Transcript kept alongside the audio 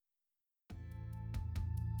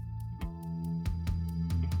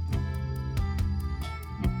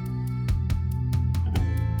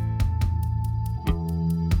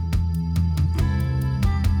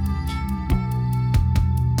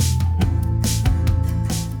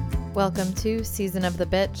Welcome to Season of the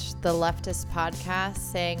Bitch, the leftist podcast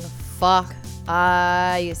saying fuck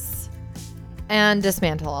ICE and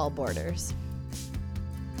dismantle all borders.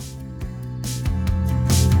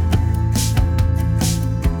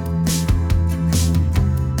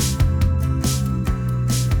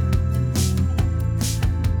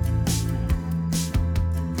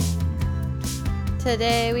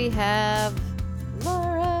 Today we have Laura.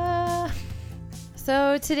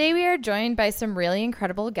 So today we are joined by some really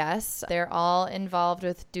incredible guests. They're all involved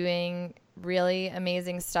with doing really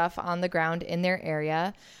amazing stuff on the ground in their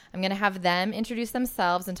area. I'm going to have them introduce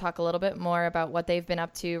themselves and talk a little bit more about what they've been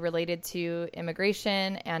up to related to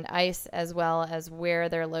immigration and ICE, as well as where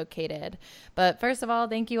they're located. But first of all,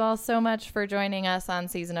 thank you all so much for joining us on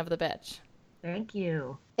Season of the Bitch. Thank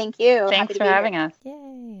you. Thank you. Thanks for having us.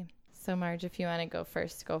 Yay. So Marge, if you want to go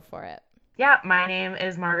first, go for it. Yeah, my name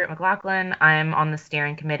is Margaret McLaughlin. I'm on the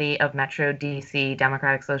steering committee of Metro DC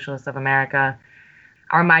Democratic Socialists of America.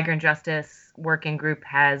 Our migrant justice working group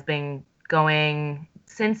has been going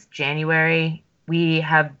since January. We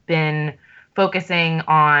have been focusing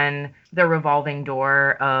on the revolving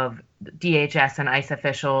door of DHS and ICE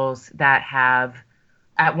officials that have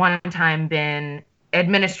at one time been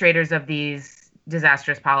administrators of these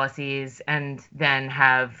disastrous policies and then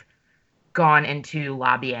have gone into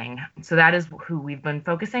lobbying. So that is who we've been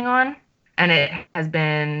focusing on. And it has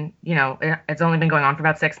been, it's only been going on for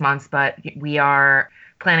about 6 months, but we are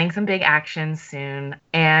planning some big actions soon.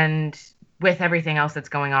 And with everything else that's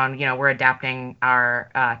going on, we're adapting our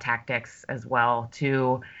tactics as well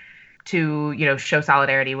to show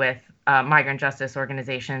solidarity with migrant justice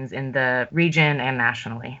organizations in the region and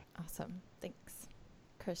nationally. Awesome. Thanks.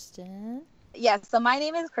 Kristen? Yes, so my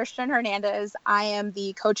name is Christian Hernandez. I am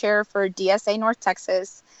the co-chair for DSA North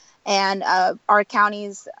Texas, and our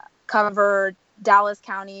counties cover Dallas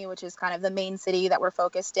County, which is kind of the main city that we're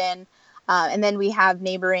focused in, and then we have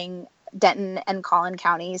neighboring Denton and Collin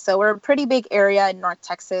County. So we're a pretty big area in North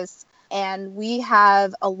Texas, and we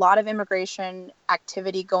have a lot of immigration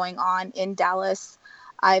activity going on in Dallas.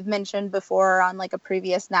 I've mentioned before on like a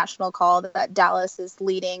previous national call that Dallas is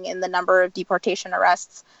leading in the number of deportation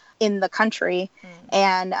arrests in the country.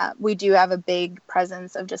 And we do have a big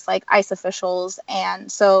presence of just like ICE officials.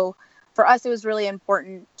 And so for us, it was really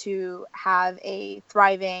important to have a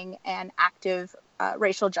thriving and active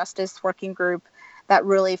racial justice working group that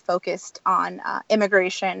really focused on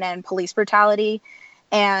immigration and police brutality.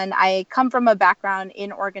 And I come from a background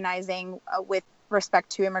in organizing with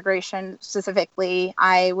respect to immigration specifically.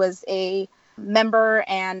 I was a member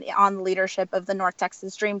and on the leadership of the North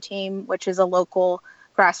Texas Dream Team, which is a local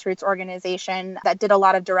grassroots organization that did a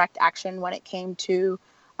lot of direct action when it came to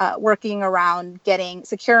working around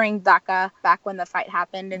securing DACA back when the fight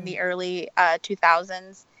happened in the early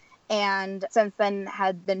 2000s. And since then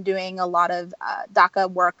had been doing a lot of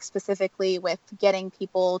DACA work specifically with getting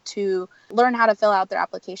people to learn how to fill out their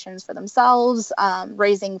applications for themselves,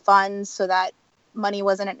 raising funds so that money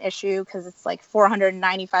wasn't an issue because it's like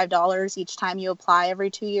 $495 each time you apply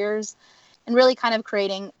every 2 years. And really kind of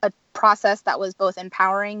creating a process that was both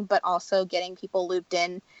empowering, but also getting people looped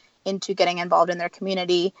into getting involved in their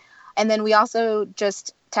community. And then we also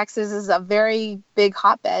Texas is a very big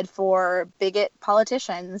hotbed for bigot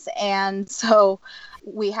politicians. And so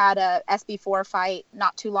we had a SB4 fight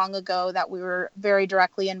not too long ago that we were very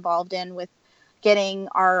directly involved in with getting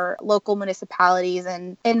our local municipalities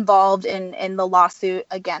and involved in the lawsuit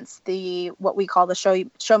against what we call the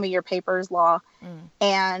Show Me Your Papers law.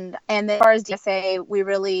 And as far as DSA, we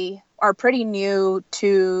really are pretty new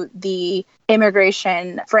to the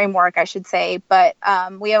immigration framework, I should say. But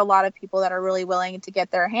we have a lot of people that are really willing to get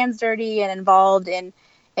their hands dirty and involved in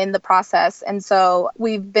the process. And so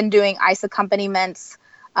we've been doing ICE accompaniments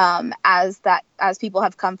as people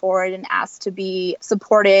have come forward and asked to be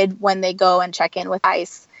supported when they go and check in with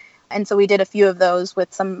ICE. And so we did a few of those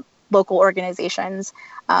with some local organizations.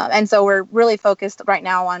 And so we're really focused right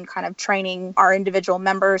now on kind of training our individual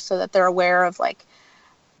members so that they're aware of like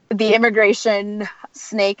the immigration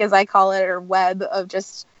snake, as I call it, or web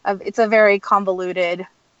it's a very convoluted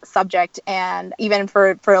subject. And even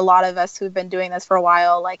for a lot of us who've been doing this for a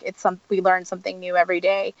while, like we learn something new every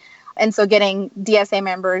day. And so getting DSA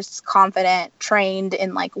members confident, trained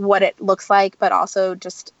in like what it looks like, but also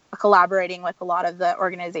just collaborating with a lot of the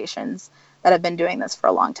organizations that have been doing this for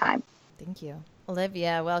a long time. Thank you.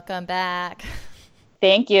 Olivia, welcome back.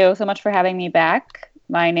 Thank you so much for having me back.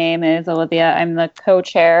 My name is Olivia. I'm the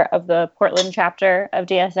co-chair of the Portland chapter of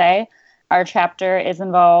DSA. Our chapter is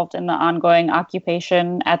involved in the ongoing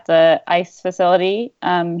occupation at the ICE facility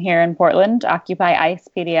here in Portland, Occupy ICE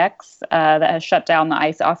PDX, that has shut down the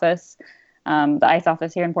ICE office The ICE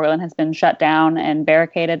office here in Portland has been shut down and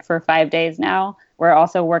barricaded for 5 days now. We're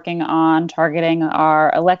also working on targeting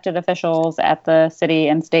our elected officials at the city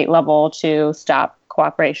and state level to stop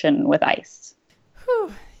cooperation with ICE.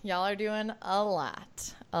 Whew. Y'all are doing a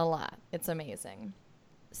lot. It's amazing.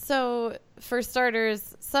 So for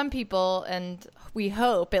starters, some people, and we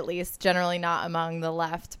hope at least generally not among the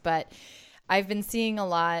left, but I've been seeing a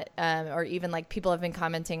lot, or even like people have been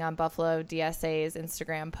commenting on Buffalo DSA's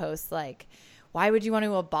Instagram posts like, why would you want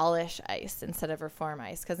to abolish ICE instead of reform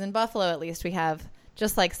ICE? Because in Buffalo, at least, we have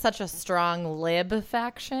just like such a strong lib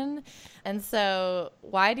faction. And so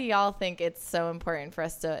why do y'all think it's so important for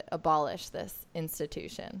us to abolish this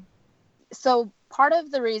institution? So part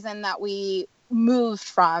of the reason that we moved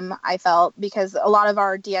from, I felt, because a lot of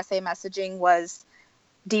our DSA messaging was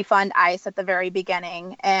defund ICE at the very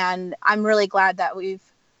beginning. And I'm really glad that we've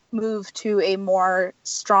moved to a more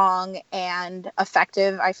strong and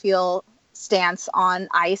effective, I feel, stance on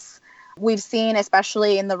ICE. We've seen,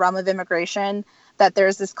 especially in the realm of immigration, that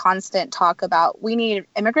there's this constant talk about we need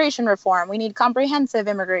immigration reform, we need comprehensive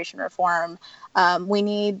immigration reform, we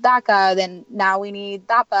need DACA, then now we need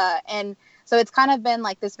DAPA. And so it's kind of been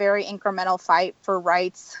like this very incremental fight for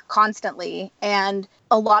rights constantly. And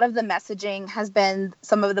a lot of the messaging has been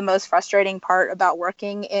some of the most frustrating part about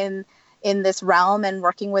working in this realm and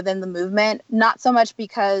working within the movement, not so much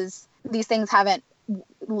because these things haven't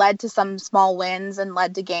led to some small wins and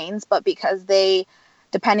led to gains, but because they,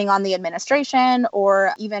 depending on the administration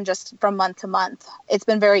or even just from month to month, it's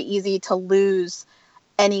been very easy to lose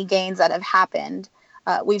any gains that have happened.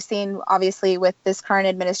 We've seen, obviously, with this current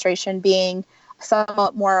administration being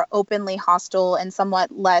somewhat more openly hostile and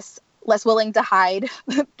somewhat less willing to hide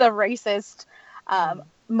the racist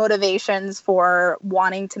motivations for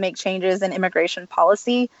wanting to make changes in immigration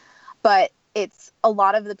policy. But it's a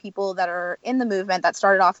lot of the people that are in the movement that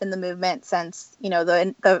started off in the movement since, you know,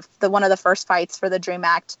 the one of the first fights for the DREAM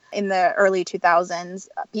Act in the early 2000s.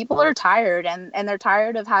 People are tired and they're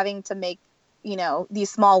tired of having to make, you know, these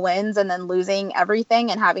small wins and then losing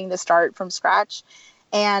everything and having to start from scratch.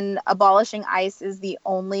 And abolishing ICE is the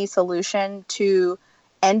only solution to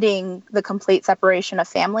ending the complete separation of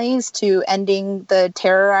families, to ending the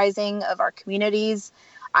terrorizing of our communities.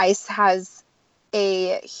 ICE has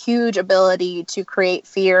a huge ability to create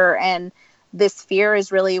fear, and this fear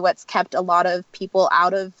is really what's kept a lot of people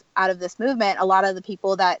out of this movement. A lot of the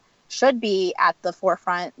people that should be at the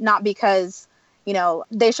forefront, not because, you know,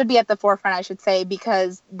 they should be at the forefront, I should say,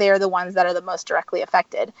 because they're the ones that are the most directly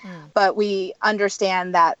affected. But we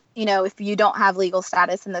understand that, you know, if you don't have legal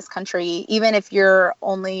status in this country, even if you're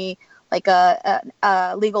only like a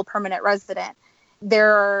legal permanent resident,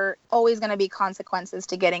 there are always going to be consequences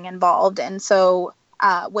to getting involved. And so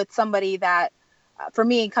with somebody that, for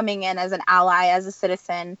me, coming in as an ally, as a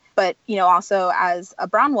citizen, but, you know, also as a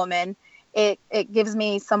brown woman, it gives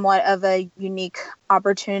me somewhat of a unique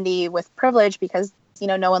opportunity with privilege because, you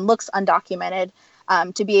know, no one looks undocumented,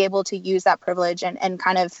 to be able to use that privilege and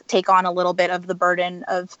kind of take on a little bit of the burden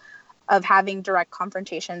of having direct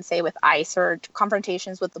confrontations, say with ICE or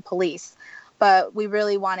confrontations with the police. But we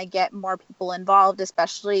really want to get more people involved,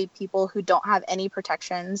 especially people who don't have any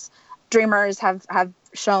protections. Dreamers have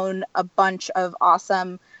shown a bunch of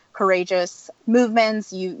awesome, courageous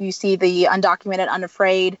movements. You see the Undocumented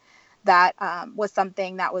Unafraid. That was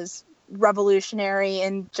something that was revolutionary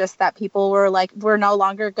in just that people were like, we're no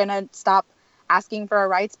longer going to stop asking for our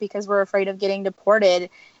rights because we're afraid of getting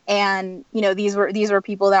deported. And, you know, these were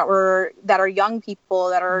people that are young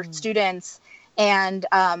people, that are students. And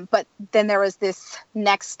but then there was this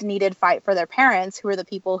next needed fight for their parents, who are the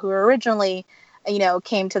people who originally, you know,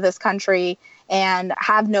 came to this country and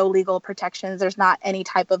have no legal protections. There's not any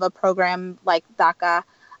type of a program like DACA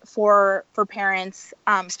for parents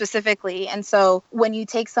specifically. And so when you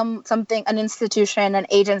take something, an institution, an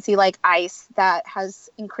agency like ICE that has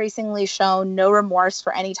increasingly shown no remorse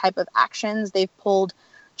for any type of actions, they've pulled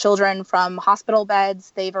children from hospital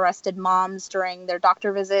beds, they've arrested moms during their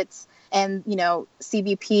doctor visits. And, you know,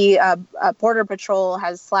 CBP, Border Patrol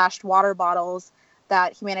has slashed water bottles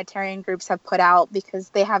that humanitarian groups have put out because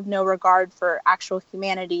they have no regard for actual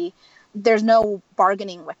humanity. There's no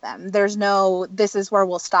bargaining with them. There's no, this is where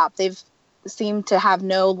we'll stop. They've seemed to have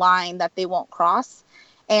no line that they won't cross.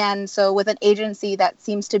 And so with an agency that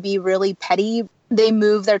seems to be really petty, they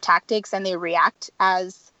move their tactics and they react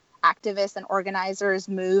as activists and organizers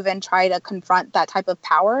move and try to confront that type of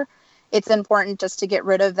power. It's important just to get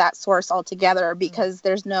rid of that source altogether because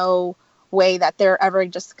there's no way that they're ever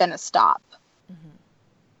just going to stop.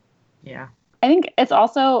 Yeah. I think it's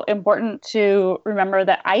also important to remember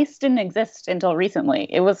that ICE didn't exist until recently.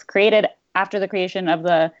 It was created after the creation of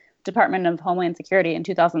the Department of Homeland Security in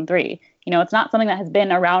 2003. It's not something that has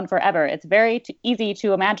been around forever. It's very easy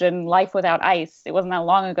to imagine life without ICE. It wasn't that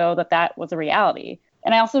long ago that was a reality.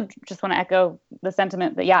 And I also just want to echo the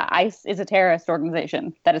sentiment that, yeah, ICE is a terrorist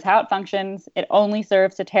organization. That is how it functions. It only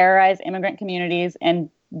serves to terrorize immigrant communities and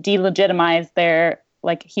delegitimize their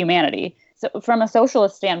humanity. So from a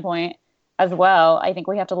socialist standpoint as well, I think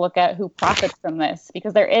we have to look at who profits from this,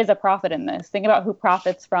 because there is a profit in this. Think about who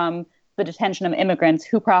profits from the detention of immigrants,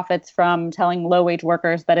 who profits from telling low-wage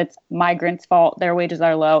workers that it's migrants' fault, their wages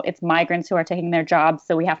are low, it's migrants who are taking their jobs,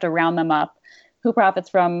 so we have to round them up, who profits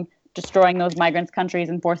from destroying those migrants' countries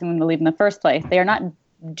and forcing them to leave in the first place. They are not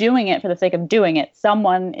doing it for the sake of doing it.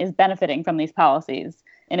 Someone is benefiting from these policies.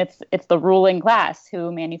 And it's the ruling class who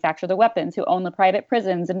manufacture the weapons, who own the private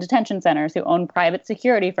prisons and detention centers, who own private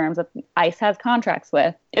security firms that ICE has contracts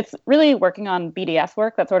with. It's really working on BDS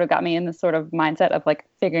work that sort of got me in this sort of mindset of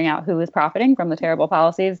figuring out who is profiting from the terrible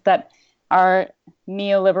policies that our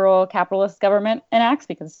neoliberal capitalist government enacts,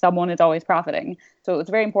 because someone is always profiting. So it's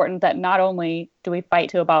very important that not only do we fight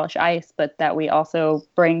to abolish ICE, but that we also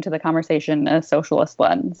bring to the conversation a socialist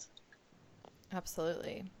lens.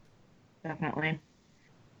 Absolutely. Definitely.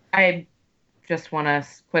 I just want to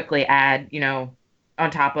quickly add,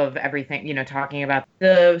 on top of everything, talking about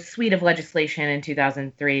the suite of legislation in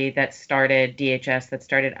 2003 that started DHS, that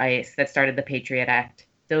started ICE, that started the Patriot Act.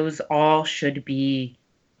 Those all should be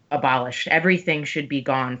abolished. Everything should be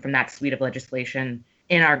gone from that suite of legislation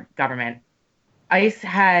in our government. ICE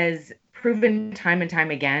has proven time and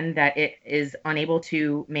time again that it is unable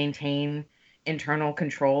to maintain internal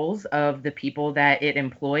controls of the people that it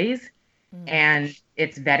employs. And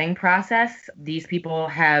its vetting process. These people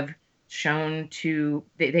have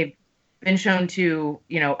they've been shown to,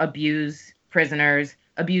 abuse prisoners,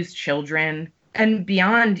 abuse children, and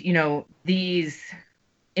beyond, these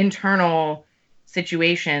internal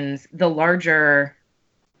situations, the larger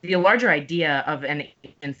idea of an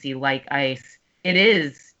agency like ICE, it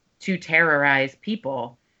is to terrorize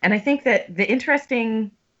people. And I think that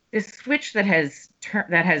this switch that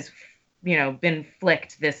has been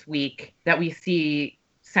flicked this week, that we see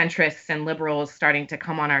centrists and liberals starting to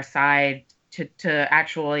come on our side to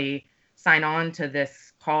actually sign on to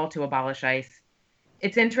this call to abolish ICE.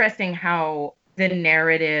 It's interesting how the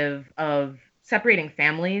narrative of separating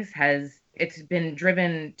families it's been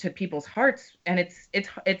driven to people's hearts, and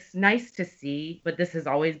it's nice to see, but this has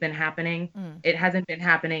always been happening. It hasn't been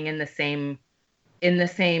happening in the same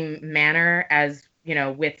manner as,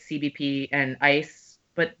 with CBP and ICE.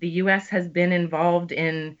 But the U.S. has been involved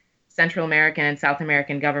in Central American and South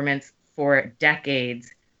American governments for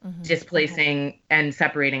decades, displacing and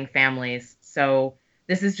separating families. So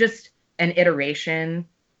this is just an iteration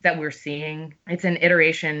that we're seeing. It's an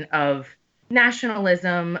iteration of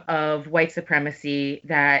nationalism, of white supremacy,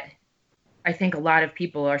 that I think a lot of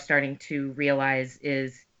people are starting to realize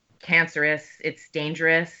is cancerous, it's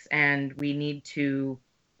dangerous, and we need to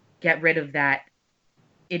get rid of that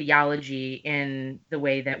ideology in the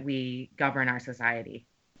way that we govern our society.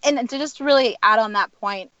 And to just really add on that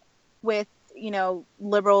point with,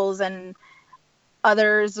 liberals and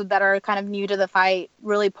others that are kind of new to the fight,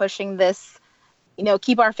 really pushing this,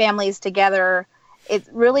 keep our families together, it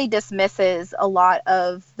really dismisses a lot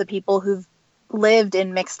of the people who've lived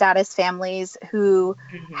in mixed status families, who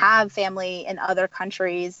have family in other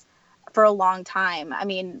countries for a long time. I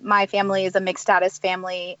mean, my family is a mixed status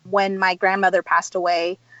family. When my grandmother passed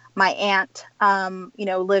away, my aunt,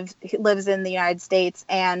 lives in the United States,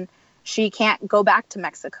 and she can't go back to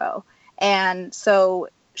Mexico. And so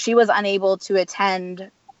she was unable to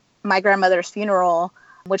attend my grandmother's funeral,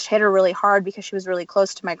 which hit her really hard because she was really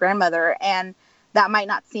close to my grandmother. And that might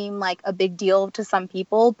not seem like a big deal to some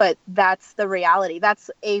people, but that's the reality.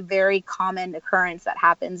 That's a very common occurrence that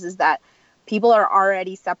happens, is that people are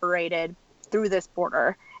already separated through this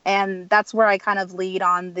border. And that's where I kind of lead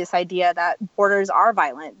on this idea that borders are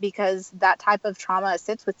violent, because that type of trauma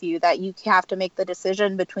sits with you, that you have to make the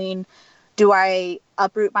decision between, do I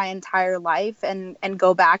uproot my entire life and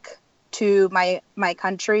go back to my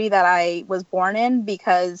country that I was born in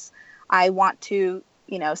because I want to,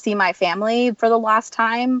 see my family for the last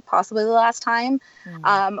time, possibly the last time,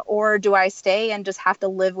 or do I stay and just have to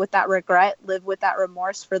live with that regret, live with that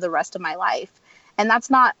remorse for the rest of my life? And that's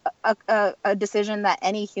not a decision that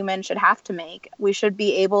any human should have to make. We should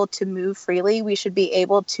be able to move freely. We should be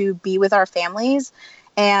able to be with our families.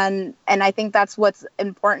 And I think that's what's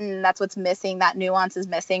important. That's what's missing. That nuance is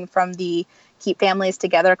missing from the keep families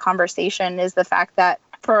together conversation, is the fact that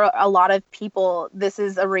for a lot of people, this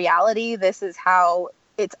is a reality. This is how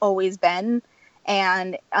it's always been.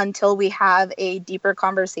 And until we have a deeper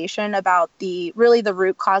conversation about the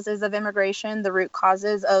root causes of immigration, the root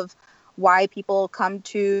causes of why people come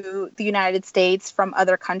to the United States from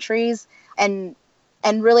other countries, and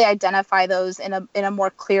really identify those in a more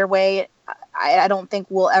clear way, I don't think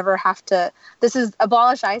we'll ever have to. This is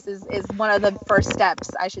abolish ICE is one of the first steps,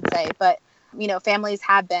 I should say. But families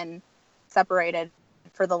have been separated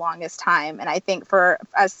for the longest time, and I think for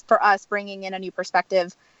us bringing in a new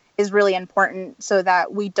perspective is really important, so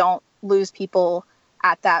that we don't lose people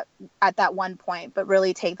at that one point, but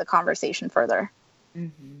really take the conversation further.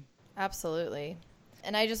 Mm-hmm. Absolutely.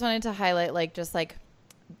 And I just wanted to highlight just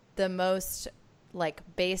the most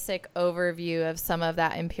basic overview of some of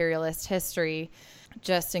that imperialist history,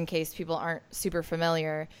 just in case people aren't super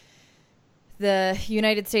familiar. The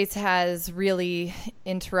United States has really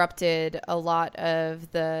interrupted a lot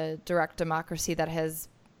of the direct democracy that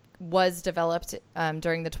was developed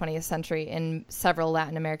during the 20th century in several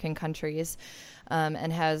Latin American countries,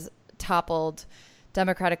 and has toppled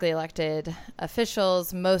democratically elected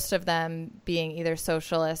officials, most of them being either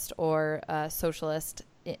socialist or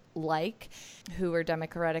socialist-like, who were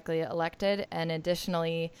democratically elected. And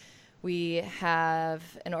additionally, we have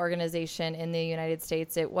an organization in the United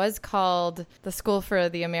States. It was called the School for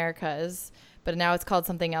the Americas, but now it's called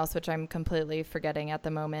something else, which I'm completely forgetting at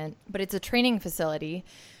the moment. But it's a training facility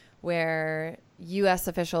where U.S.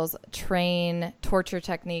 officials train torture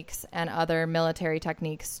techniques and other military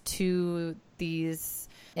techniques to these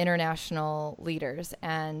international leaders.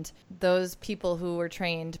 And those people who were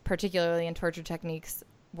trained, particularly in torture techniques,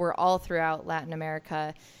 were all throughout Latin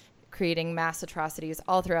America, creating mass atrocities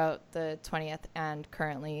all throughout the 20th and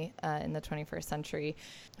currently in the 21st century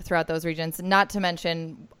throughout those regions, not to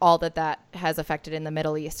mention all that has affected in the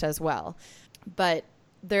Middle East as well. But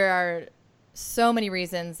there are so many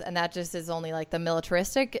reasons, and that just is only the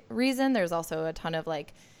militaristic reason. There's also a ton of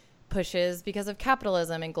pushes because of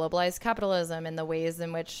capitalism and globalized capitalism, and the ways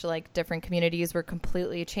in which different communities were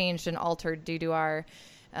completely changed and altered due to our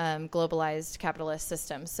globalized capitalist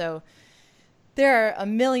system. So there are a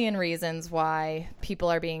million reasons why people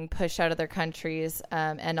are being pushed out of their countries,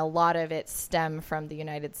 and a lot of it stem from the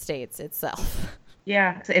United States itself.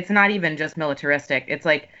 Yeah, it's not even just militaristic. It's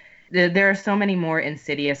there are so many more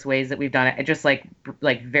insidious ways that we've done it. Just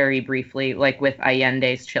very briefly, with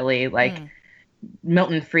Allende's Chile,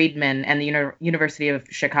 Milton Friedman and the University of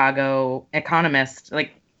Chicago economist,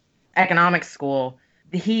 economics school,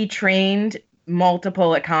 he trained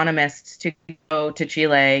multiple economists to go to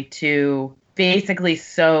Chile to basically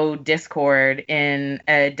sow discord in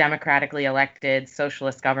a democratically elected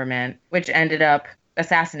socialist government, which ended up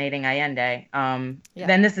assassinating Allende.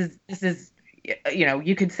 Then this is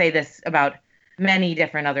you could say this about many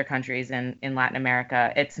different other countries in Latin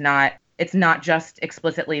America. It's not just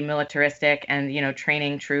explicitly militaristic and,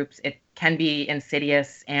 training troops. It can be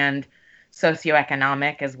insidious and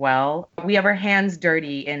socioeconomic as well. We have our hands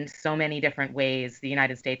dirty in so many different ways, the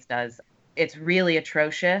United States does. It's really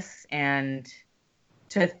atrocious, and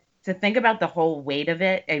to think about the whole weight of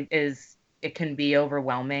it it can be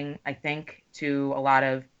overwhelming, I think, to a lot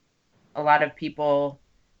of people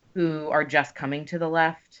who are just coming to the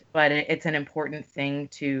left. But it's an important thing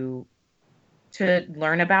to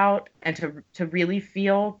learn about and to really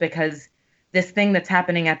feel, because this thing that's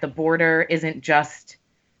happening at the border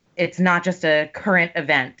it's not just a current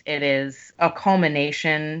event. It is a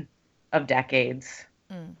culmination of decades.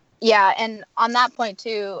 Mm. Yeah, and on that point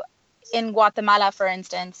too, in Guatemala, for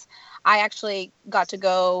instance, I actually got to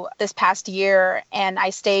go this past year, and I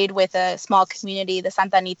stayed with a small community, the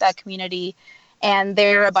Santa Anita community, and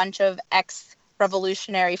they're a bunch of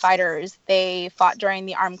ex-revolutionary fighters. They fought during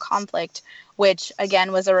the armed conflict, which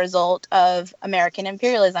again was a result of American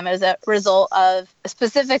imperialism. It was a result of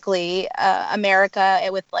specifically America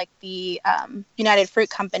with the United Fruit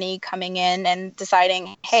Company coming in and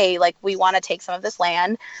deciding, hey, we want to take some of this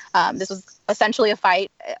land. This was essentially a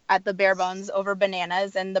fight at the bare bones over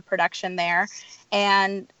bananas and the production there,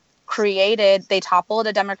 and they toppled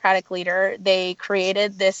a democratic leader. They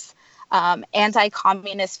created this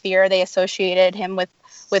anti-communist fear. They associated him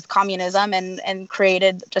with communism and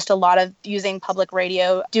created just a lot of using public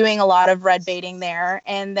radio, doing a lot of red baiting there.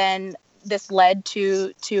 And then this led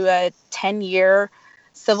to a 10-year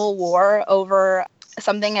civil war over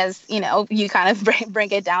something as, you kind of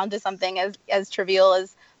break it down to something as trivial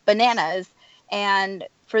as bananas. And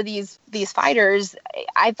for these fighters,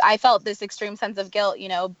 I felt this extreme sense of guilt,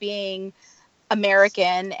 being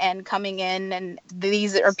American and coming in, and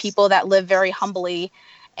these are people that live very humbly,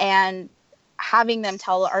 and having them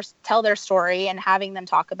tell their story and having them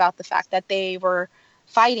talk about the fact that they were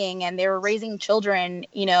fighting, and they were raising children,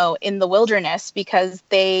 in the wilderness because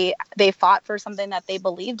they fought for something that they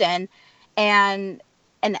believed in. And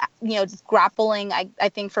grappling, I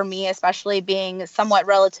think for me, especially being somewhat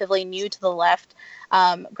relatively new to the left,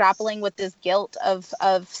 grappling with this guilt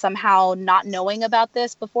of somehow not knowing about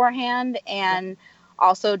this beforehand, and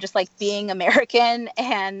also just like being American.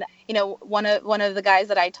 And one of the guys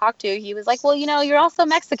that I talked to, he was like, well, you're also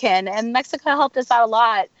Mexican, and Mexico helped us out a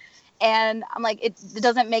lot. And I'm like, it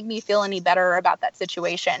doesn't make me feel any better about that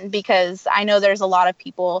situation, because I know there's a lot of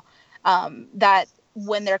people that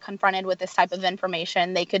when they're confronted with this type of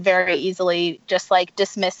information, they could very easily just like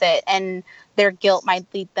dismiss it, and their guilt might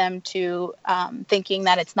lead them to thinking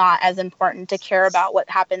that it's not as important to care about what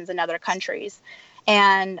happens in other countries.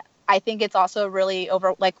 And I think it's also really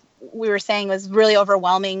like we were saying, was really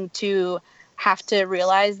overwhelming to have to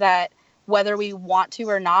realize that whether we want to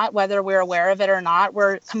or not, whether we're aware of it or not,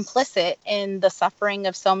 we're complicit in the suffering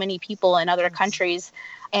of so many people in other countries.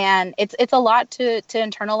 And it's a lot to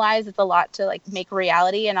internalize. It's a lot to like make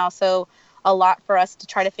reality, and also a lot for us to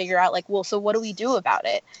try to figure out, like, well, so what do we do about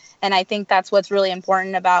it? And I think that's what's really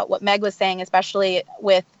important about what Meg was saying, especially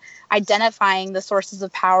with identifying the sources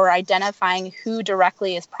of power, identifying who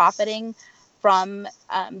directly is profiting from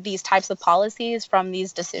these types of policies, from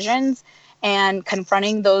these decisions, and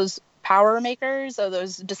confronting those power makers or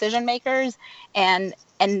those decision makers, and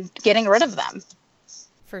getting rid of them.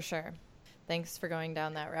 For sure. Thanks for going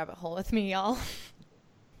down that rabbit hole with me, y'all.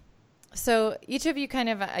 So each of you kind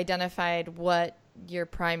of identified what your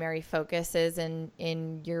primary focus is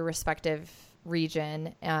in your respective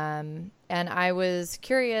region. And I was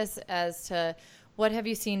curious as to what have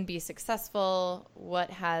you seen be successful, what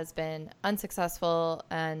has been unsuccessful,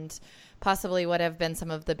 and possibly what have been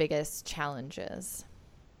some of the biggest challenges.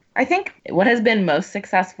 I think what has been most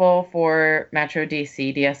successful for Metro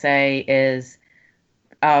DC DSA is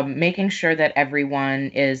making sure that everyone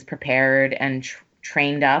is prepared and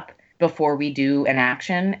trained up before we do an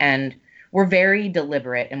action. And we're very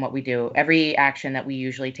deliberate in what we do. Every action that we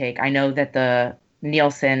usually take, I know that the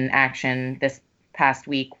Nielsen action this past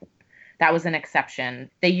week, that was an exception.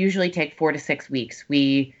 They usually take 4 to 6 weeks.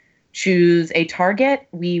 We choose a target,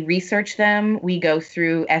 we research them, we go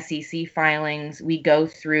through SEC filings, we go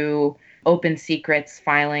through open secrets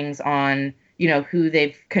filings on who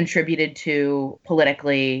they've contributed to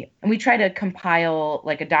politically. And we try to compile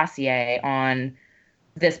like a dossier on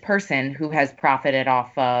this person who has profited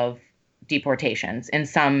off of deportations in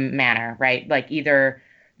some manner, right? Like either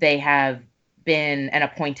they have been an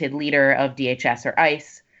appointed leader of DHS or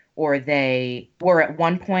ICE, or they were at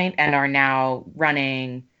one point and are now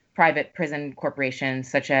running private prison corporations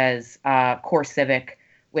such as CoreCivic,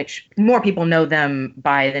 which more people know them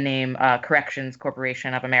by the name Corrections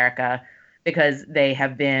Corporation of America, because they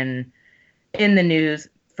have been in the news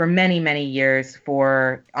for many, many years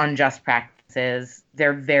for unjust practices.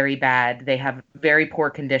 They're very bad. They have very poor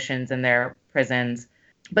conditions in their prisons.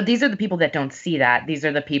 But these are the people that don't see that. These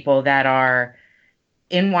are the people that are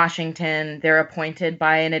in Washington. They're appointed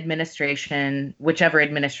by an administration, whichever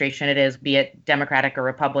administration it is, be it Democratic or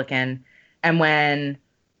Republican. And when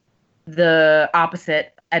the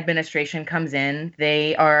opposite administration comes in,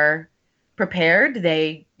 they are prepared.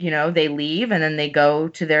 They leave, and then they go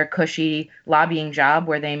to their cushy lobbying job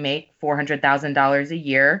where they make $400,000 a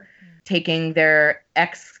year, taking their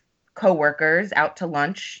ex-coworkers out to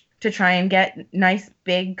lunch to try and get nice,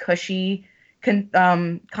 big, cushy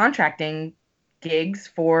contracting gigs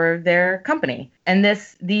for their company. And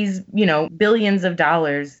these billions of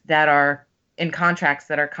dollars that are in contracts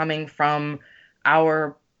that are coming from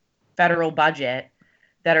our federal budget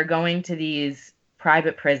that are going to these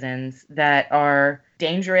private prisons that are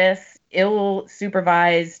dangerous,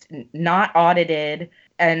 ill-supervised, not audited,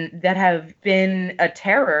 and that have been a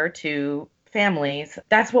terror to families.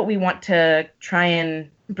 That's what we want to try and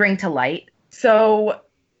bring to light. So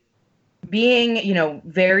being,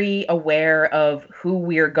 very aware of who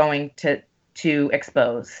we're going to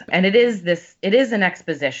expose. And it is an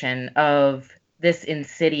exposition of this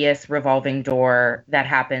insidious revolving door that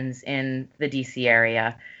happens in the DC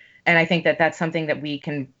area. And I think that that's something that we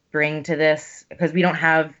can bring to this, because we don't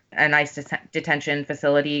have an ICE detention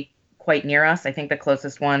facility quite near us. I think the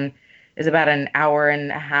closest one is about an hour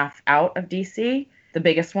and a half out of DC, the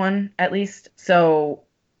biggest one at least. So,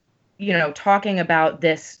 talking about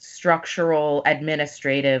this structural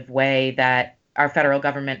administrative way that our federal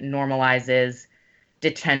government normalizes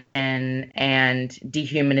detention and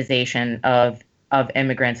dehumanization of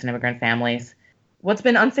immigrants and immigrant families. What's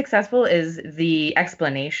been unsuccessful is the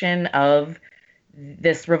explanation of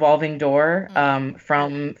this revolving door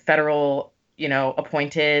from federal,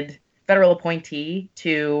 appointed federal appointee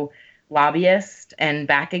to lobbyist and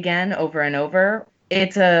back again over and over.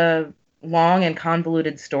 It's a long and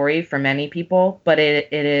convoluted story for many people, but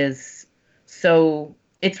it is so,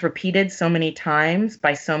 it's repeated so many times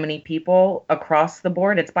by so many people across the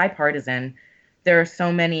board. It's bipartisan. There are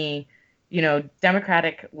so many,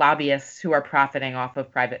 Democratic lobbyists who are profiting off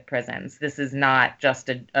of private prisons. This is not just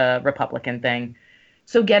a Republican thing.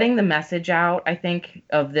 So getting the message out, I think,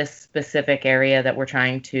 of this specific area that we're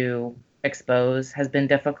trying to expose has been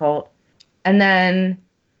difficult. And then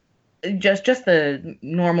just the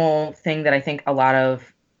normal thing that I think a lot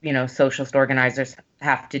of, socialist organizers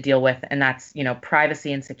have to deal with, and that's,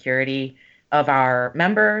 privacy and security of our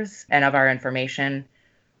members and of our information.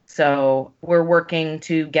 So we're working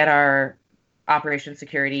to get our Operation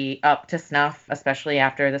Security up to snuff, especially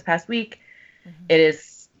after this past week. Mm-hmm.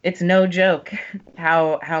 It's no joke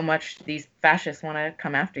how much these fascists want to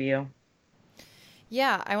come after you.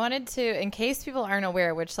 Yeah, I wanted to, in case people aren't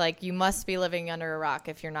aware, which you must be living under a rock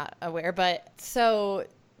if you're not aware, but so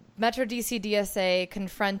Metro DC DSA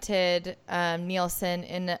confronted Nielsen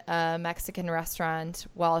in a Mexican restaurant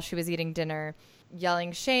while she was eating dinner,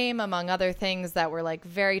 yelling shame, among other things that were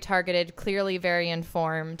very targeted, clearly very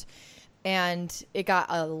informed, and it got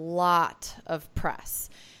a lot of press.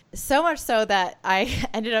 So much so that I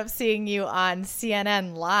ended up seeing you on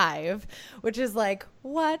CNN Live, which is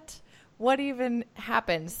what even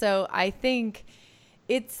happened? So I think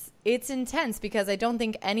it's intense because I don't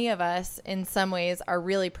think any of us in some ways are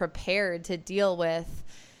really prepared to deal with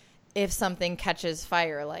if something catches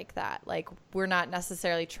fire like that. We're not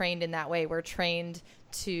necessarily trained in that way. We're trained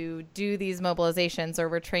to do these mobilizations, or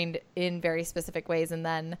we're trained in very specific ways. And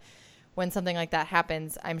then when something like that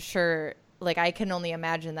happens, I'm sure, I can only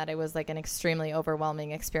imagine that it was an extremely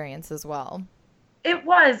overwhelming experience as well. It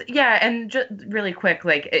was, yeah, and just really quick,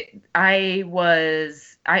 we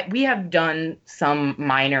have done some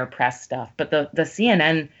minor press stuff, but the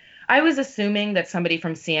CNN, I was assuming that somebody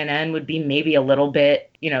from CNN would be maybe a little bit,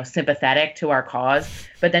 sympathetic to our cause,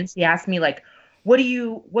 but then she asked me, what do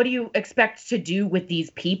you expect to do with these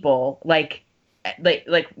people? It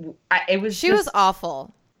was. She was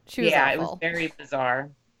awful. She was awful. It was very bizarre.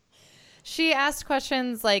 She asked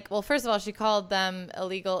questions well, first of all, she called them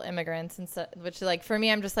illegal immigrants, which for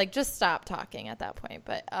me, I'm just stop talking at that point.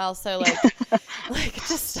 But also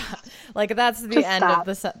just stop. That's the just end stop.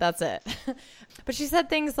 Of the, that's it. But she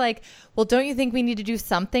said things well, don't you think we need to do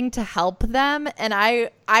something to help them? And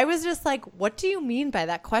I was just what do you mean by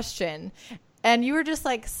that question? And you were just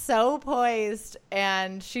so poised.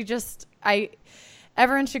 And she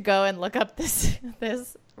everyone should go and look up this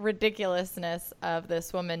ridiculousness of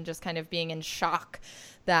this woman just kind of being in shock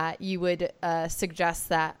that you would suggest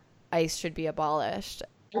that ICE should be abolished.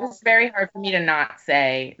 It was very hard for me to not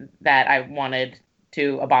say that I wanted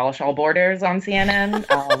to abolish all borders on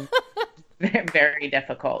CNN. Very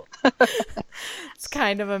difficult. It's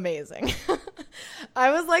kind of amazing. I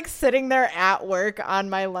was sitting there at work on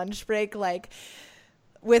my lunch break,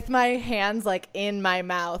 with my hands in my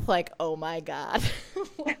mouth, oh my God.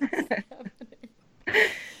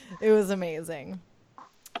 It was amazing.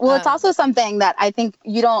 Well, it's also something that I think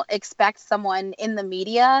you don't expect someone in the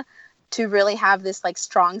media to really have this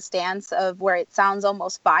strong stance of where it sounds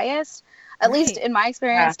almost biased. At least in my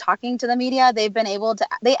experience talking to the media, they've been able to,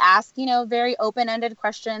 they ask, very open-ended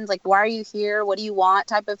questions why are you here? What do you want?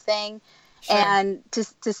 Type of thing. Sure. And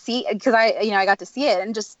to see, because I got to see it,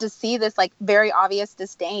 and just to see this very obvious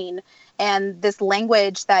disdain and this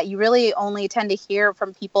language that you really only tend to hear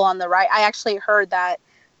from people on the right. I actually heard that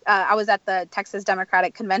I was at the Texas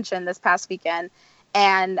Democratic Convention this past weekend,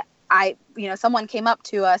 and someone came up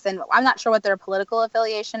to us, and I'm not sure what their political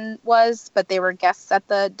affiliation was, but they were guests at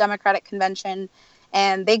the Democratic Convention,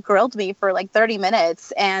 and they grilled me for 30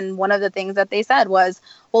 minutes. And one of the things that they said was,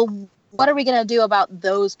 well, what are we going to do about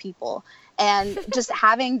those people? And just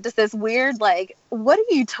having just this weird, what are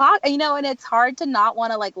you talking, and it's hard to not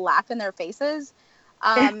want to laugh in their faces.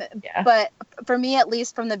 Yeah. But for me, at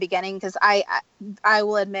least from the beginning, because I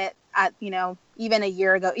will admit even a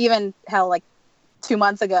year ago, even hell, 2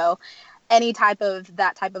 months ago, any type of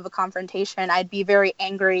a confrontation, I'd be very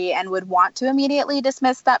angry and would want to immediately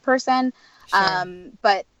dismiss that person. Sure.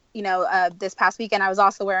 But this past weekend, I was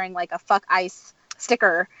also wearing a "fuck ICE"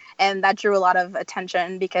 sticker, and that drew a lot of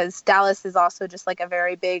attention because Dallas is also just a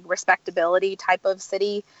very big respectability type of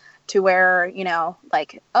city, to where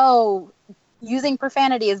using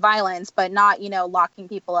profanity is violence, but not locking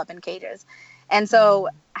people up in cages. And so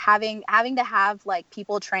having to have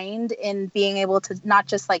people trained in being able to not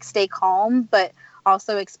just stay calm, but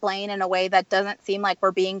also explain in a way that doesn't seem like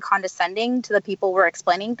we're being condescending to the people we're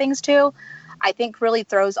explaining things to. I think really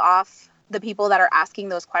throws off the people that are asking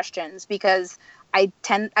those questions, because I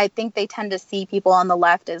think they tend to see people on the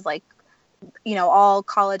left as like, all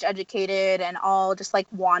college educated and all just like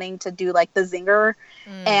wanting to do like the zinger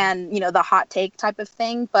and, the hot take type of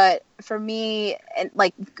thing. But for me, and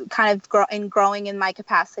like kind of growing in my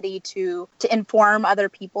capacity to inform other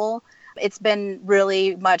people, it's been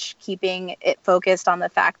really much keeping it focused on the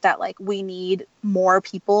fact that like we need more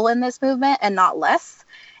people in this movement and not less.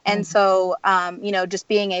 And so, just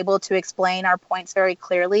being able to explain our points very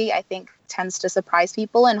clearly, I think tends to surprise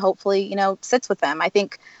people and hopefully, sits with them. I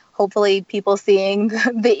think hopefully people seeing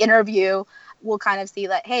the interview will kind of see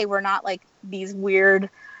that, hey, we're not like these weird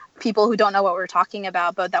people who don't know what we're talking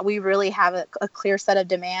about, but that we really have a clear set of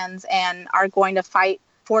demands and are going to fight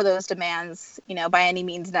for those demands, by any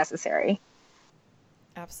means necessary.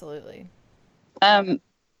 Absolutely.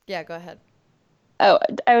 Yeah, go ahead. Oh,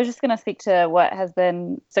 I was just going to speak to what has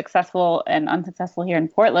been successful and unsuccessful here in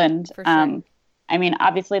Portland. For sure. I mean,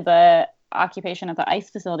 obviously the occupation of the ICE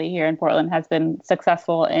facility here in Portland has been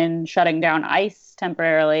successful in shutting down ICE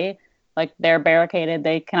temporarily. Like, they're barricaded,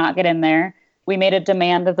 they cannot get in there. We made a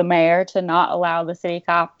demand of the mayor to not allow the city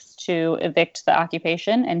cops to evict the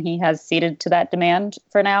occupation, and he has ceded to that demand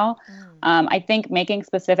for now. I think making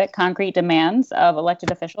specific concrete demands of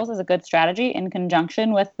elected officials is a good strategy in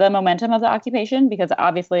conjunction with the momentum of the occupation, because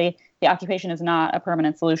obviously the occupation is not a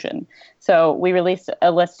permanent solution. So we released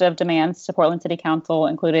a list of demands to Portland City Council,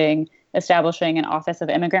 including establishing an Office of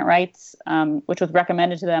Immigrant Rights, which was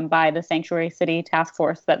recommended to them by the Sanctuary City Task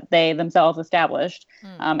Force that they themselves established,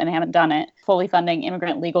 and they haven't done it. Fully funding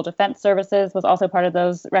immigrant legal defense services was also part of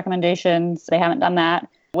those recommendations. They haven't done that.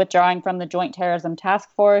 Withdrawing from the Joint Terrorism Task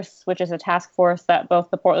Force, which is a task force that both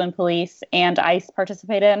the Portland Police and ICE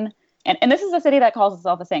participate in. And this is a city that calls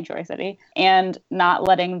itself a sanctuary city, and not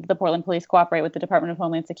letting the Portland Police cooperate with the Department of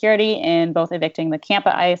Homeland Security in both evicting the camp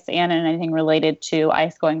at ICE and in anything related to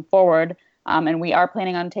ICE going forward. And we are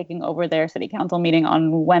planning on taking over their city council meeting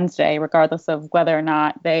on Wednesday, regardless of whether or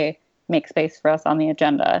not they make space for us on the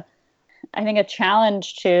agenda. I think a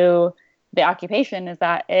challenge to the occupation is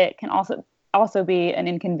that it can also be an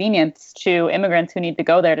inconvenience to immigrants who need to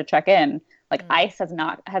go there to check in. Like, ICE has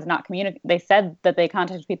not communicated. They said that they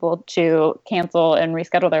contacted people to cancel and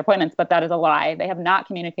reschedule their appointments, but that is a lie. They have not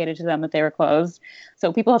communicated to them that they were closed.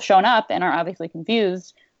 So people have shown up and are obviously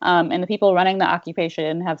confused. And the people running the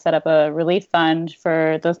occupation have set up a relief fund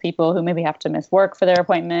for those people who maybe have to miss work for their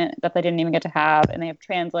appointment that they didn't even get to have. And they have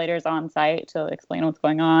translators on site to explain what's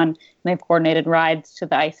going on. And they've coordinated rides to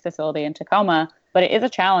the ICE facility in Tacoma. But it is a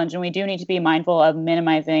challenge, and we do need to be mindful of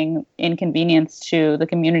minimizing inconvenience to the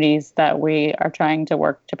communities that we are trying to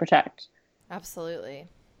work to protect. Absolutely.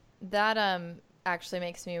 That actually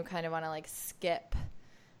makes me kind of want to like skip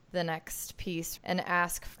the next piece and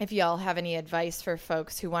ask if y'all have any advice for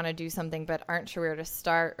folks who want to do something but aren't sure where to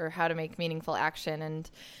start or how to make meaningful action.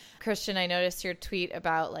 And Christian, I noticed your tweet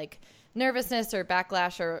about like nervousness or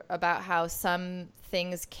backlash, or about how some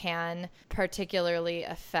things can particularly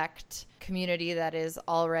affect community that is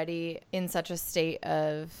already in such a state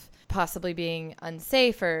of possibly being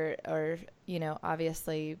unsafe or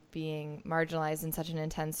obviously being marginalized in such an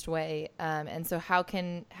intense way. And so how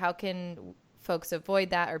can folks avoid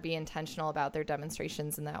that or be intentional about their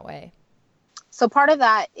demonstrations in that way? So part of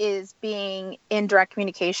that is being in direct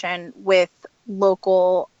communication with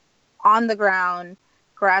local, on the ground,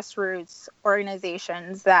 grassroots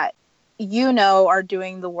organizations that are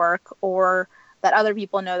doing the work, or that other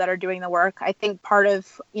people know that are doing the work. I think part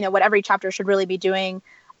of, what every chapter should really be doing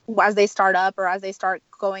as they start up or as they start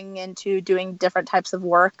going into doing different types of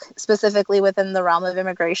work, specifically within the realm of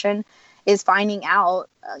immigration, is finding out,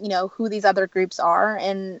 who these other groups are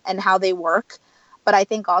and how they work. But I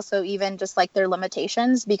think also even just like their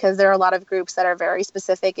limitations, because there are a lot of groups that are very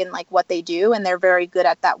specific in like what they do, and they're very good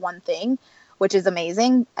at that one thing, which is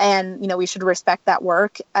amazing. And, we should respect that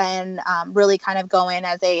work and really kind of go in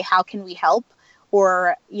as a, how can we help?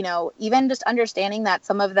 Or, even just understanding that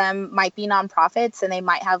some of them might be nonprofits and they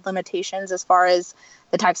might have limitations as far as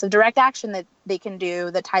the types of direct action that they can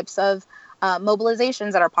do, the types of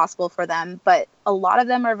mobilizations that are possible for them. But a lot of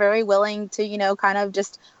them are very willing to, kind of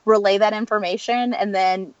just relay that information and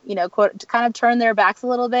then, to kind of turn their backs a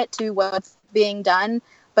little bit to what's being done,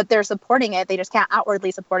 but they're supporting it. They just can't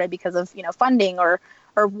outwardly support it because of, funding or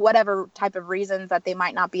whatever type of reasons that they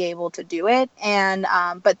might not be able to do it. And,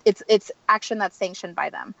 but it's action that's sanctioned by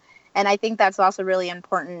them. And I think that's also really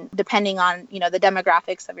important, depending on, the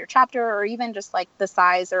demographics of your chapter, or even just like the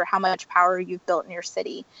size or how much power you've built in your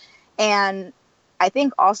city. And I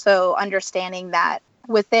think also understanding that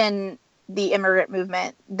within the immigrant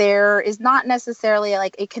movement, there is not necessarily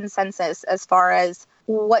like a consensus as far as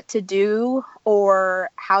what to do or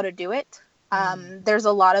how to do it. There's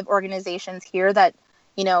a lot of organizations here that,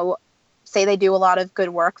 you know, say they do a lot of good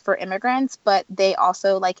work for immigrants, but they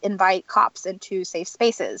also like invite cops into safe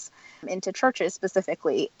spaces, into churches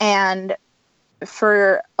specifically. And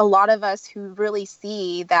for a lot of us who really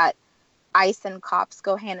see that ICE and cops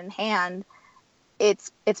go hand in hand,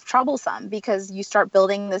 it's troublesome because you start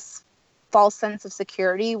building this false sense of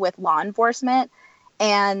security with law enforcement,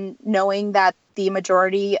 and knowing that the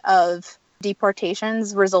majority of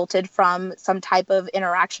deportations resulted from some type of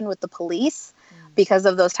interaction with the police because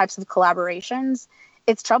of those types of collaborations.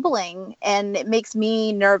 It's troubling, and it makes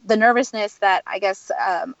me the nervousness that I guess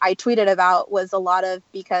I tweeted about was a lot of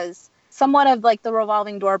because somewhat of like the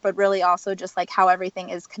revolving door, but really also just like how everything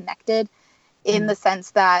is connected in the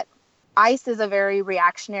sense that ICE is a very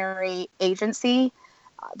reactionary agency.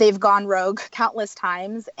 They've gone rogue countless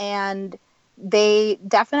times, and they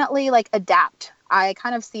definitely like adapt. I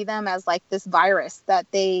kind of see them as like this virus that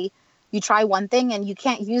you try one thing and you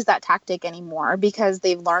can't use that tactic anymore because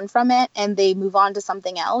they've learned from it and they move on to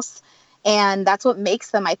something else. And that's what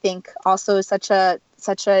makes them, I think, also such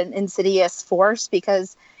an insidious force,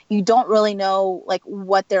 because you don't really know like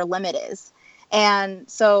what their limit is. And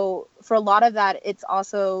so for a lot of that, it's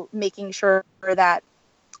also making sure that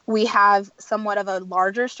we have somewhat of a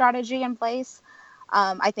larger strategy in place.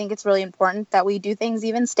 I think it's really important that we do things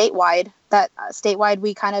even statewide, that statewide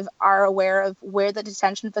we kind of are aware of where the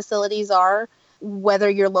detention facilities are, whether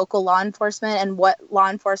your local law enforcement and what law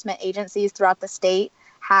enforcement agencies throughout the state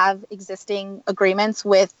have existing agreements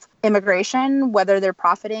with immigration, whether they're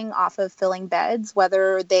profiting off of filling beds,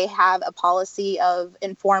 whether they have a policy of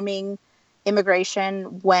informing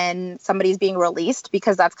immigration when somebody's being released,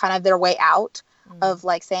 because that's kind of their way out of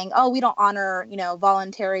like saying, oh, we don't honor,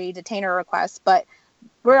 voluntary detainer requests, but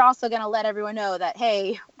we're also going to let everyone know that,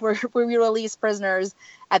 hey, we release prisoners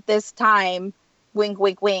at this time, wink,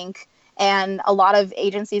 wink, wink. And a lot of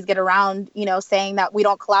agencies get around, saying that we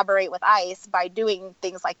don't collaborate with ICE by doing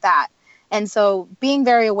things like that. And so being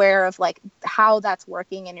very aware of like how that's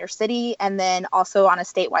working in your city, and then also on a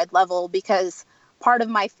statewide level, because part of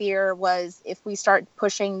my fear was if we start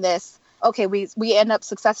pushing this, okay, we end up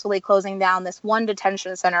successfully closing down this one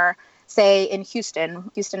detention center, say in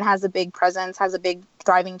Houston. Houston has a big presence, has a big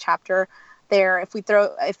thriving chapter there. If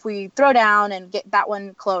we throw down and get that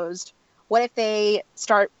one closed, what if they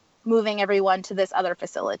start moving everyone to this other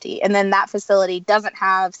facility, and then that facility doesn't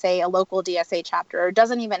have, say, a local DSA chapter, or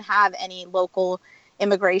doesn't even have any local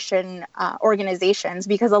immigration organizations,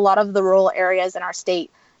 because a lot of the rural areas in our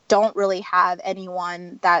state don't really have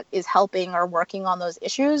anyone that is helping or working on those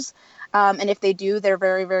issues. And if they do, they're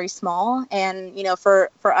very, very small. And,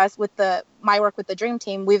 for us with my work with the Dream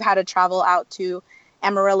Team, we've had to travel out to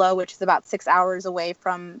Amarillo, which is about 6 hours away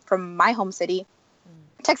from my home city.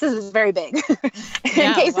 Texas is very big.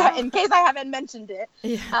 in case I haven't mentioned it,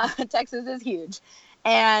 Texas is huge.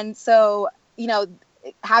 And so,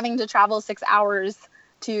 having to travel 6 hours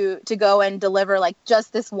to go and deliver like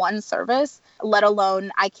just this one service, let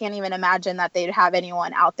alone, I can't even imagine that they'd have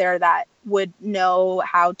anyone out there that would know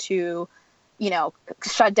how to,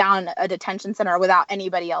 shut down a detention center without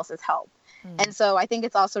anybody else's help. And so I think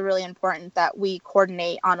it's also really important that we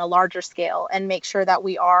coordinate on a larger scale and make sure that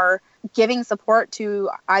we are giving support to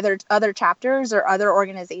either other chapters or other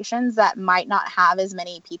organizations that might not have as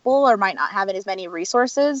many people or might not have as many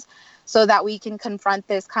resources, so that we can confront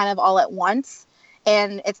this kind of all at once.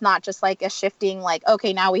 And it's not just like a shifting, like,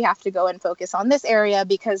 okay, now we have to go and focus on this area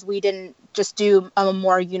because we didn't just do a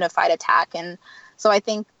more unified attack. And so I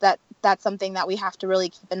think that that's something that we have to really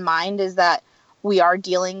keep in mind, is that we are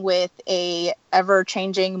dealing with a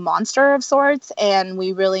ever-changing monster of sorts, and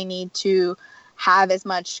we really need to have as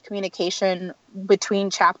much communication between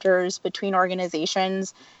chapters, between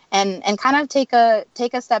organizations, and kind of take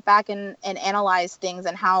a step back and analyze things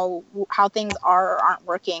and how things are or aren't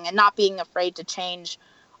working, and not being afraid to change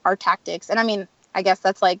our tactics. And I mean, I guess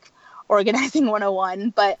that's like organizing 101,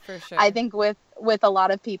 but for sure. I think with a lot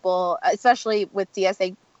of people, especially with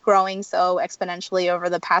DSA growing so exponentially over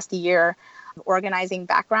the past year, organizing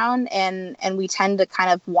background, and we tend to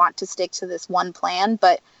kind of want to stick to this one plan,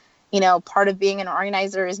 but part of being an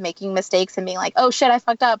organizer is making mistakes and being like, oh shit, I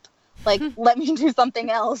fucked up, like let me do something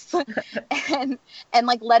else. and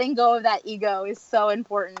like letting go of that ego is so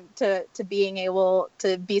important to being able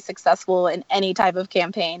to be successful in any type of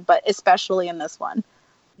campaign, but especially in this one.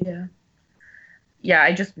 I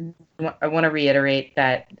want to reiterate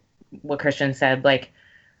that what Christian said, like,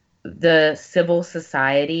 the civil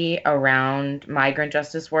society around migrant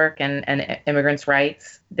justice work and immigrants'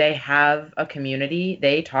 rights, they have a community,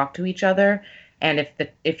 they talk to each other. And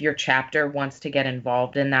if your chapter wants to get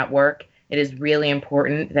involved in that work, it is really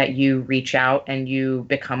important that you reach out and you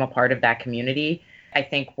become a part of that community. I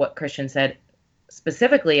think what Christian said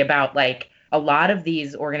specifically about like a lot of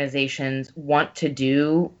these organizations want to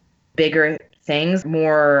do bigger things,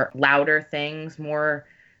 more louder things, more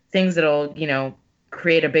things that'll,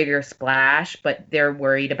 create a bigger splash, but they're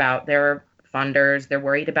worried about their funders. They're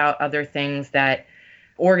worried about other things that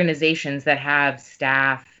organizations that have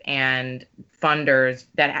staff and funders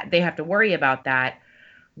that they have to worry about that.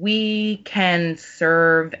 We can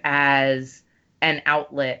serve as an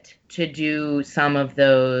outlet to do some of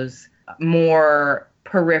those more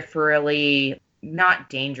peripherally, not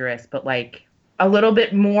dangerous, but like a little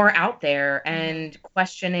bit more out there and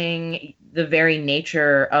questioning the very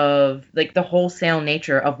nature of like the wholesale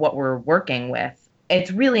nature of what we're working with. It's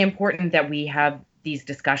really important that we have these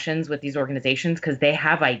discussions with these organizations because they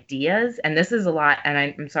have ideas. And this is a lot. And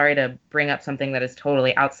I'm sorry to bring up something that is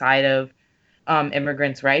totally outside of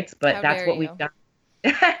immigrants' rights, but that's what we've done.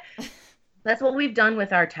 That's what we've done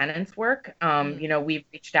with our tenants work. We've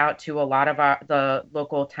reached out to a lot of the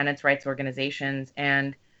local tenants' rights organizations,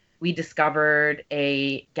 and we discovered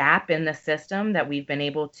a gap in the system that we've been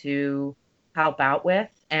able to help out with.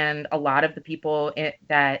 And a lot of the people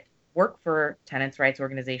that work for tenants' rights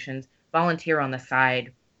organizations volunteer on the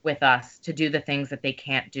side with us to do the things that they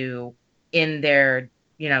can't do in their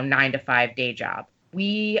 9-to-5 day job.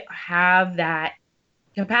 We have that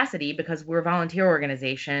capacity because we're a volunteer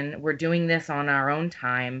organization. We're doing this on our own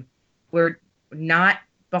time. We're not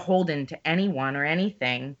beholden to anyone or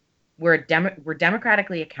anything. We're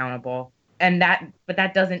democratically accountable, but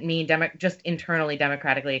that doesn't mean just internally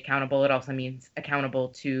democratically accountable. It also means accountable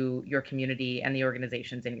to your community and the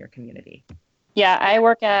organizations in your community. Yeah, I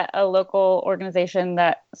work at a local organization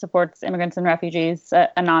that supports immigrants and refugees, a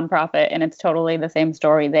nonprofit, and it's totally the same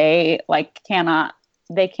story. They cannot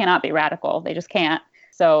be radical. They just can't.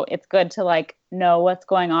 So it's good to know what's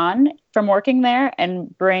going on from working there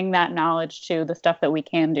and bring that knowledge to the stuff that we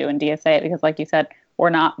can do in DSA, because like you said, we're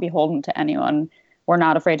not beholden to anyone. We're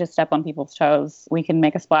not afraid to step on people's toes. We can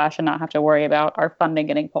make a splash and not have to worry about our funding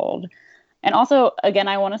getting pulled. And also, again,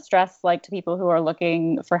 I want to stress to people who are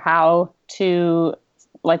looking for how to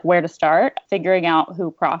where to start, figuring out who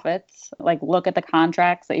profits, look at the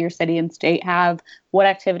contracts that your city and state have, what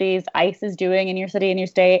activities ICE is doing in your city and your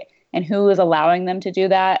state, and who is allowing them to do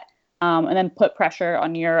that, and then put pressure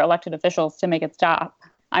on your elected officials to make it stop.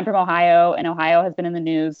 I'm from Ohio, and Ohio has been in the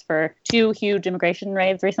news for 2 huge immigration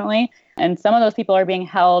raids recently, and some of those people are being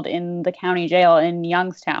held in the county jail in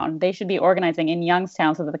Youngstown. They should be organizing in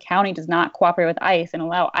Youngstown so that the county does not cooperate with ICE and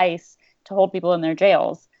allow ICE to hold people in their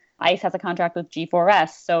jails. ICE has a contract with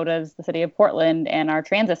G4S, so does the city of Portland and our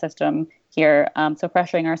transit system here. So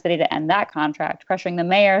pressuring our city to end that contract, pressuring the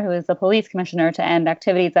mayor, who is the police commissioner, to end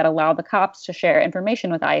activities that allow the cops to share information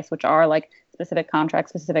with ICE, which are specific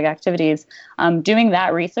contracts, specific activities. Doing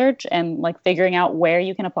that research and figuring out where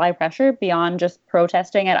you can apply pressure beyond just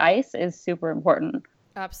protesting at ICE is super important.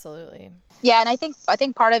 Absolutely. Yeah, and I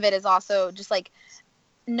think part of it is also just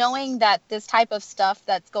knowing that this type of stuff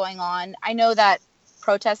that's going on. I know that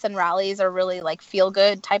protests and rallies are really feel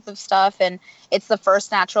good type of stuff, and it's the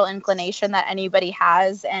first natural inclination that anybody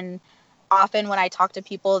has. And often when I talk to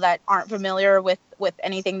people that aren't familiar with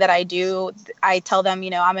anything that I do, I tell them,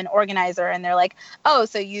 I'm an organizer, and they're like, oh,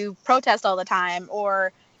 so you protest all the time?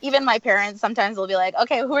 Or even my parents sometimes will be like,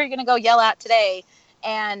 okay, who are you going to go yell at today?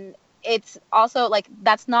 And it's also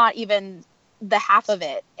that's not even the half of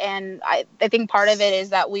it. And I think part of it is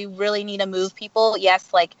that we really need to move people.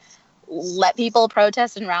 Yes, let people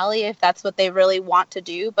protest and rally if that's what they really want to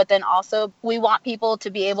do. But then also we want people to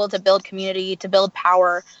be able to build community, to build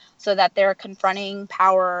power, so that they're confronting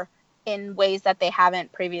power in ways that they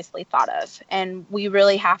haven't previously thought of. And we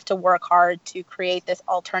really have to work hard to create this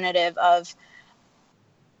alternative of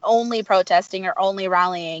only protesting or only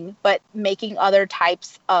rallying, but making other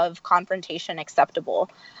types of confrontation acceptable.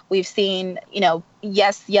 We've seen,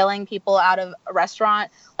 yes, yelling people out of a restaurant,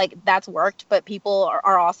 that's worked, but people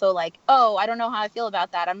are also oh, I don't know how I feel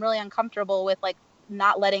about that. I'm really uncomfortable with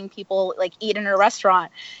not letting people eat in a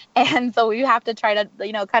restaurant. And so we have to try to,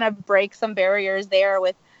 kind of break some barriers there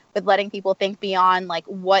with letting people think beyond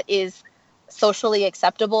what is socially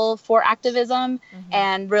acceptable for activism,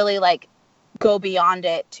 and really go beyond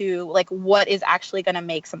it to what is actually going to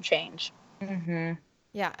make some change. Mm-hmm.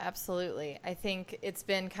 Yeah, absolutely. I think it's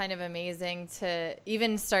been kind of amazing to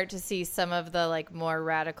even start to see some of the more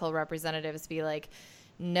radical representatives be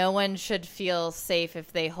no one should feel safe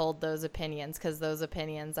if they hold those opinions, because those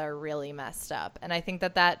opinions are really messed up. And I think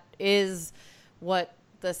that is what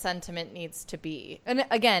the sentiment needs to be. And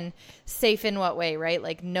again, safe in what way, right?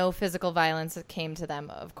 Like no physical violence came to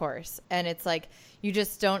them, of course. And it's like, you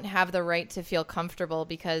just don't have the right to feel comfortable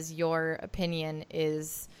because your opinion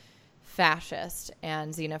is fascist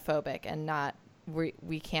and xenophobic, and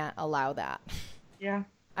we can't allow that. Yeah.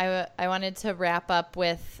 I wanted to wrap up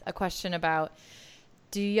with a question about,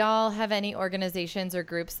 do y'all have any organizations or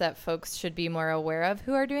groups that folks should be more aware of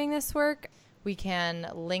who are doing this work? We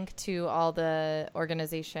can link to all the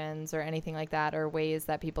organizations or anything like that, or ways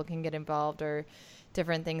that people can get involved, or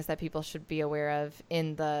different things that people should be aware of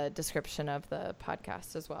in the description of the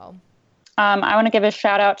podcast as well. I want to give a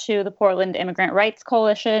shout out to the Portland Immigrant Rights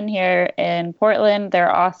Coalition here in Portland.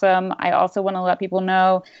 They're awesome. I also want to let people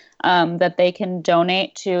know that they can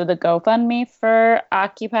donate to the GoFundMe for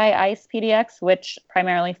Occupy ICE PDX, which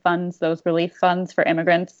primarily funds those relief funds for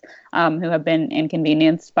immigrants who have been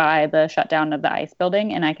inconvenienced by the shutdown of the ICE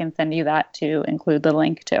building. And I can send you that to include the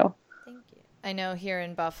link too. Thank you. I know here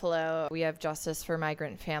in Buffalo, we have Justice for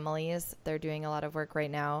Migrant Families. They're doing a lot of work right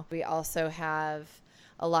now. We also have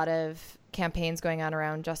a lot of campaigns going on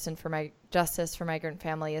around Justice for Migrant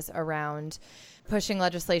Families, around pushing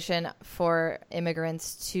legislation for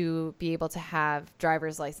immigrants to be able to have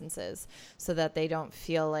driver's licenses, so that they don't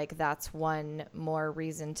feel like that's one more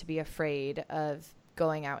reason to be afraid of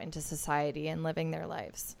going out into society and living their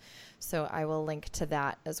lives. So I will link to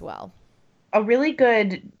that as well. A really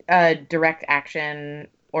good direct action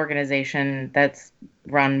organization that's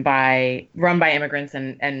run by immigrants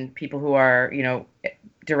and people who are,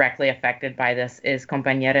 directly affected by this is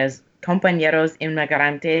Compañeros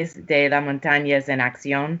Inmigrantes de las Montañas en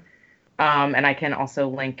Acción. And I can also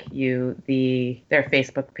link you their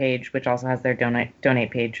Facebook page, which also has their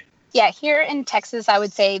donate page. Yeah, here in Texas, I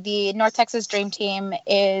would say the North Texas Dream Team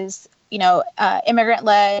is, immigrant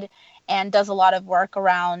led and does a lot of work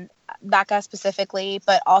around DACA specifically,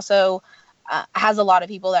 but also has a lot of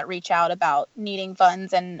people that reach out about needing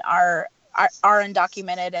funds and are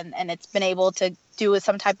undocumented, and it's been able to do with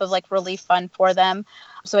some type of like relief fund for them.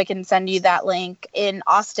 So I can send you that link. In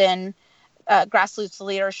Austin, grassroots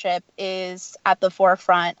leadership is at the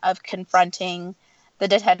forefront of confronting the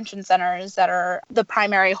detention centers that are the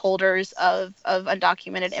primary holders of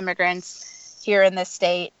undocumented immigrants here in this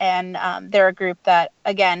state. And they're a group that,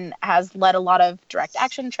 again, has led a lot of direct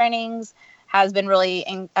action trainings, has been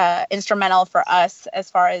really instrumental for us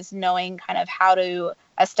as far as knowing kind of how to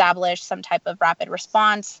establish some type of rapid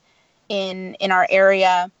response in our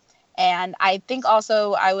area. And I think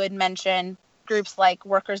also I would mention groups like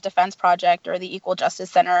Workers Defense Project or the Equal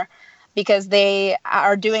Justice Center, because they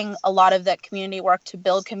are doing a lot of that community work to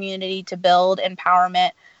build community, to build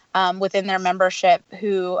empowerment within their membership,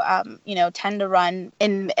 who tend to run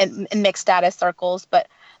in mixed status circles, but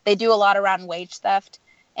they do a lot around wage theft.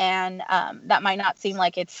 And that might not seem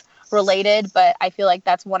like it's related, but I feel like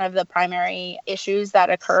that's one of the primary issues that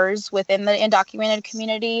occurs within the undocumented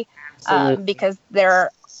community, because they're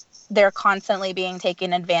constantly being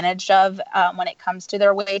taken advantage of when it comes to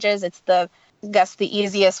their wages. It's the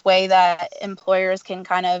easiest way that employers can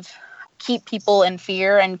kind of keep people in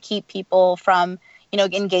fear and keep people from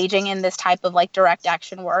engaging in this type of like direct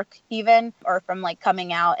action work, even, or from like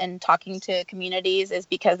coming out and talking to communities, is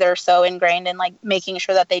because they're so ingrained in like making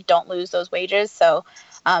sure that they don't lose those wages. So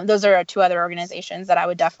those are two other organizations that I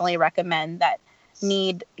would definitely recommend that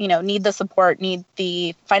need the support, need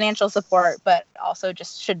the financial support, but also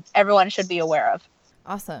everyone should be aware of.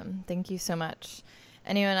 Awesome. Thank you so much.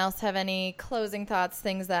 Anyone else have any closing thoughts,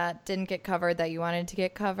 things that didn't get covered that you wanted to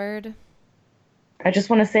get covered? I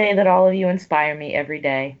just want to say that all of you inspire me every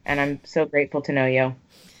day, and I'm so grateful to know you.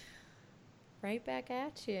 Right back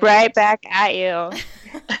at you. Right back at you.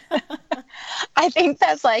 I think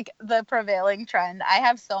that's like the prevailing trend. I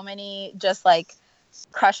have so many just like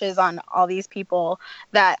crushes on all these people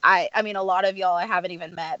that I mean, a lot of y'all I haven't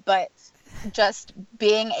even met, but just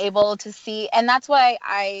being able to see, and that's why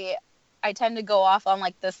I tend to go off on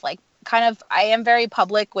like this, like kind of, I am very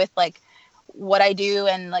public with like what I do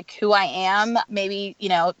and like who I am, maybe,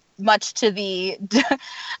 much to the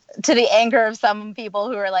anger of some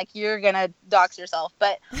people who are like, you're gonna dox yourself.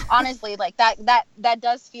 But honestly, like that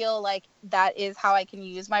does feel like that is how I can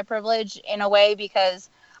use my privilege in a way, because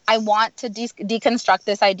I want to deconstruct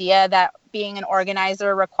this idea that being an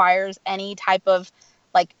organizer requires any type of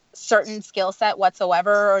like certain skill set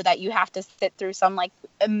whatsoever, or that you have to sit through some like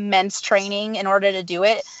immense training in order to do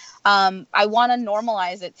it. I want to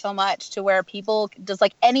normalize it so much to where people just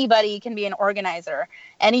like anybody can be an organizer.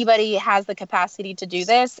 Anybody has the capacity to do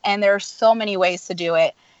this. And there are so many ways to do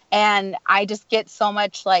it. And I just get so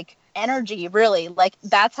much like energy, really. Like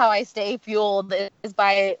that's how I stay fueled, is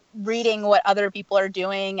by reading what other people are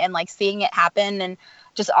doing and like seeing it happen. And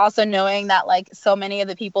just also knowing that like so many of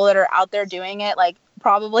the people that are out there doing it, like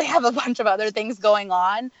probably have a bunch of other things going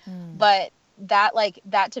on. But that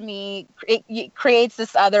to me, it creates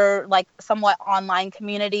this other like somewhat online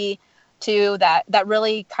community too, that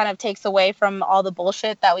really kind of takes away from all the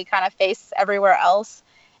bullshit that we kind of face everywhere else.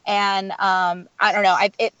 And I don't know,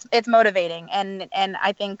 it's motivating, and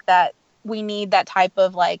I think that we need that type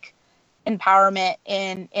of like empowerment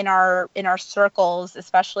in our circles,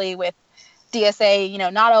 especially with DSA, you know,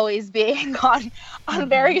 not always being on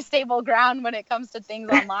very stable ground when it comes to things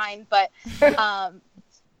online, but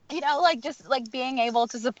you know, like just like being able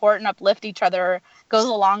to support and uplift each other goes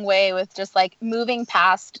a long way with just like moving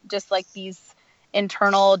past just like these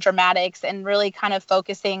internal dramatics and really kind of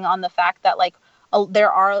focusing on the fact that like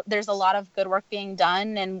there's a lot of good work being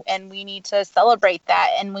done, and we need to celebrate that,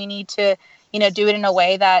 and we need to, you know, do it in a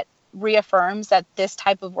way that reaffirms that this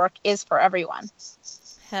type of work is for everyone.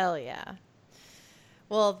 Hell yeah.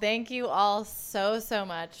 Well, thank you all so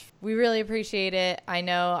much. We really appreciate it. I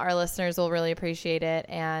know our listeners will really appreciate it,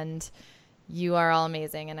 and you are all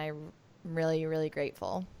amazing, and I'm really, really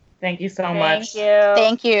grateful. Thank you so much.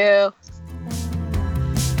 Thank you.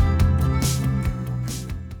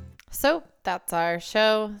 So that's our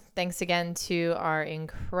show. Thanks again to our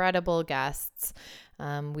incredible guests.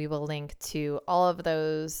 We will link to all of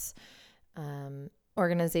those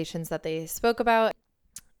organizations that they spoke about.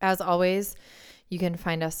 As always, you can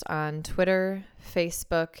find us on Twitter,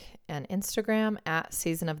 Facebook, and Instagram at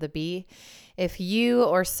Season of the Bee. If you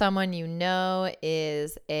or someone you know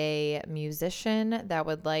is a musician that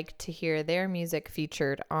would like to hear their music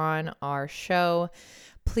featured on our show,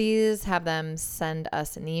 please have them send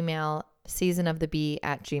us an email,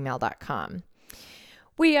 seasonofthebee@gmail.com.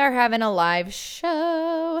 We are having a live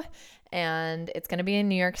show, and it's going to be in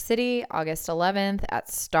New York City, August 11th at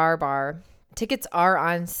Star Bar. Tickets are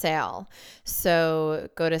on sale, so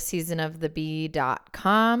go to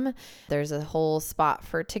seasonofthebee.com. There's a whole spot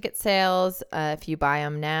for ticket sales. If you buy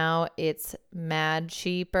them now, it's mad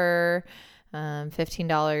cheaper,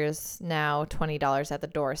 $15 now, $20 at the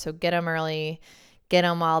door. So get them early, get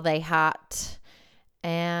them while they hot,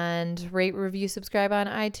 and rate, review, subscribe on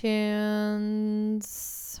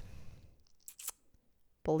iTunes.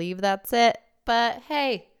 Believe that's it, but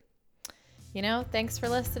hey, you know, thanks for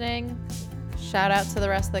listening. Shout out to the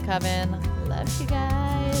rest of the coven. Love you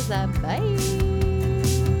guys. Bye.